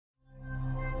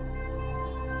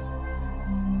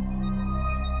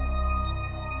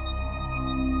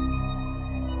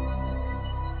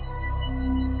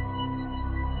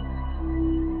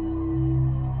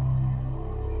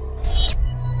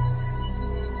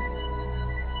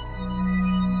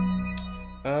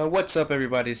What's up,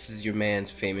 everybody? This is your man's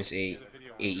famous AE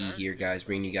here, guys,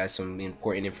 bringing you guys some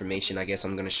important information. I guess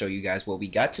I'm going to show you guys what we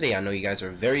got today. I know you guys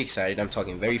are very excited. I'm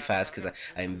talking very fast because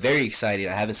I am very excited.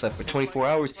 I haven't slept for 24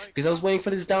 hours because I was waiting for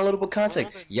this downloadable content.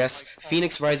 Yes,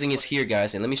 Phoenix Rising is here,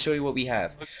 guys, and let me show you what we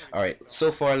have. Alright, so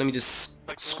far, let me just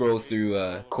scroll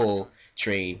through Cole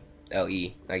Train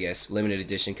LE, I guess, limited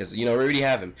edition, because, you know, we already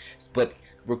have him. But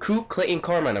recruit Clayton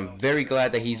Carmine. I'm very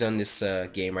glad that he's on this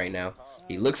game right now.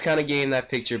 He looks kind of gay in that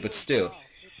picture, but still,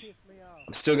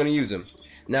 I'm still gonna use him.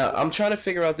 Now, I'm trying to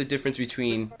figure out the difference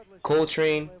between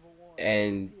Coltrane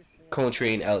and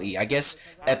Coltrane LE. I guess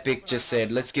Epic just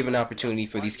said, let's give an opportunity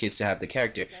for these kids to have the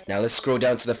character. Now, let's scroll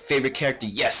down to the favorite character.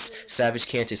 Yes, Savage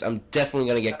Cantus. I'm definitely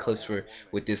gonna get clips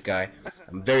with this guy.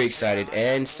 I'm very excited.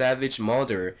 And Savage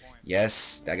Mulder.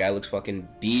 Yes, that guy looks fucking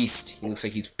beast. He looks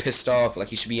like he's pissed off, like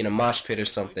he should be in a mosh pit or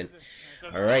something.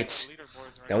 Alright.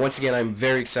 Now, once again, I'm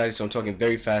very excited, so I'm talking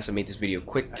very fast. I made this video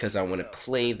quick because I want to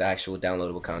play the actual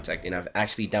downloadable content, and I've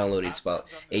actually downloaded. It's about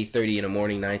 8:30 in the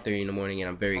morning, 9:30 in the morning, and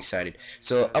I'm very excited.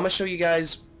 So I'm gonna show you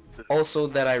guys also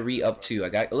that I re-up to. I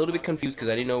got a little bit confused because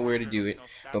I didn't know where to do it,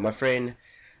 but my friend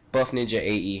Buff Ninja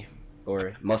AE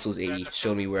or Muscles AE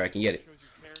showed me where I can get it.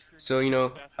 So, you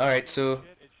know, alright, so,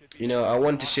 you know, I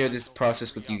wanted to share this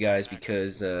process with you guys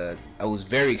because I was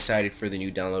very excited for the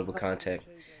new downloadable content,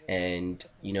 and,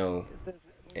 you know,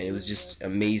 and it was just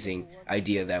amazing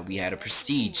idea that we had a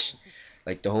prestige,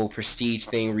 like the whole prestige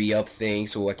thing, re-up thing,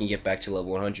 so I can get back to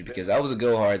level 100, because I was a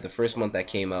go hard. The first month that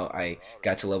came out, I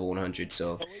got to level 100,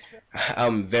 so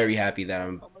I'm very happy that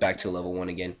I'm back to level 1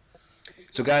 again.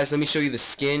 So guys, let me show you the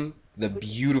skin, the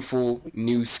beautiful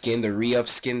new skin, the re-up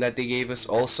skin that they gave us.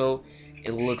 Also,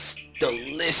 it looks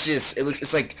delicious.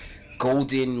 It's like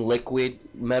golden liquid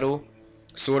metal,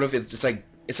 sort of. It's like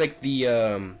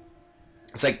the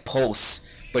it's like pulse,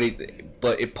 but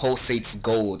it pulsates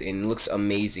gold and it looks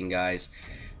amazing, guys.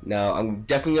 Now, I'm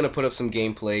definitely gonna put up some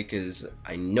gameplay because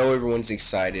I know everyone's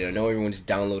excited. I know everyone's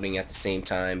downloading at the same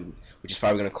time, which is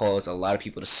probably gonna cause a lot of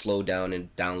people to slow down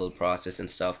and download process and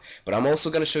stuff. But I'm also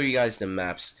gonna show you guys the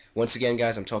maps. Once again,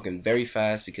 guys, I'm talking very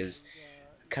fast because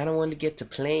I kind of wanted to get to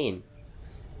playing.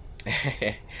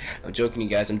 I'm joking, you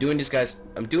guys. I'm doing this,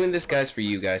 guys, for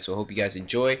you guys. So I hope you guys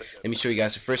enjoy. Let me show you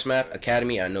guys the first map,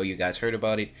 Academy. I know you guys heard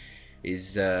about it.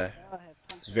 It's a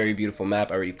very beautiful map.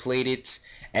 I already played it.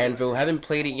 Anvil, haven't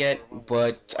played it yet,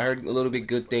 but I heard a little bit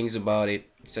good things about it,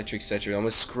 etc., etc. I'm gonna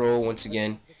scroll once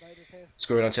again.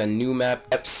 Scroll down to a new map.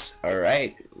 Eps.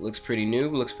 Alright, looks pretty new,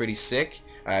 looks pretty sick.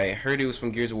 I heard it was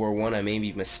from Gears of War 1. I may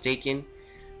be mistaken.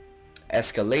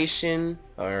 Escalation.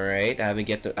 Alright, I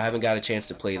haven't got a chance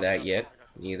to play that yet,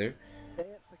 neither.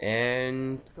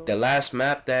 And the last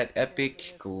map that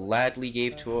Epic gladly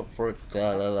gave to us for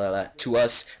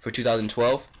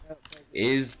 2012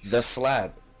 is the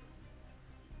Slab.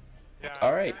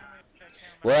 Alright.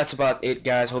 Well, that's about it,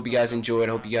 guys. Hope you guys enjoyed.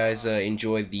 Hope you guys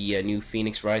enjoyed the new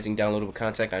Phoenix Rising downloadable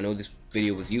content. I know this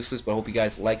video was useless, but I hope you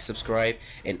guys like, subscribe,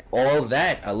 and all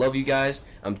that. I love you guys.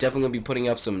 I'm definitely going to be putting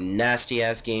up some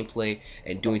nasty-ass gameplay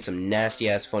and doing some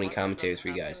nasty-ass funny commentaries for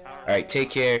you guys. Alright,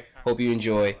 take care. Hope you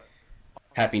enjoy.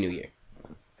 Happy New Year.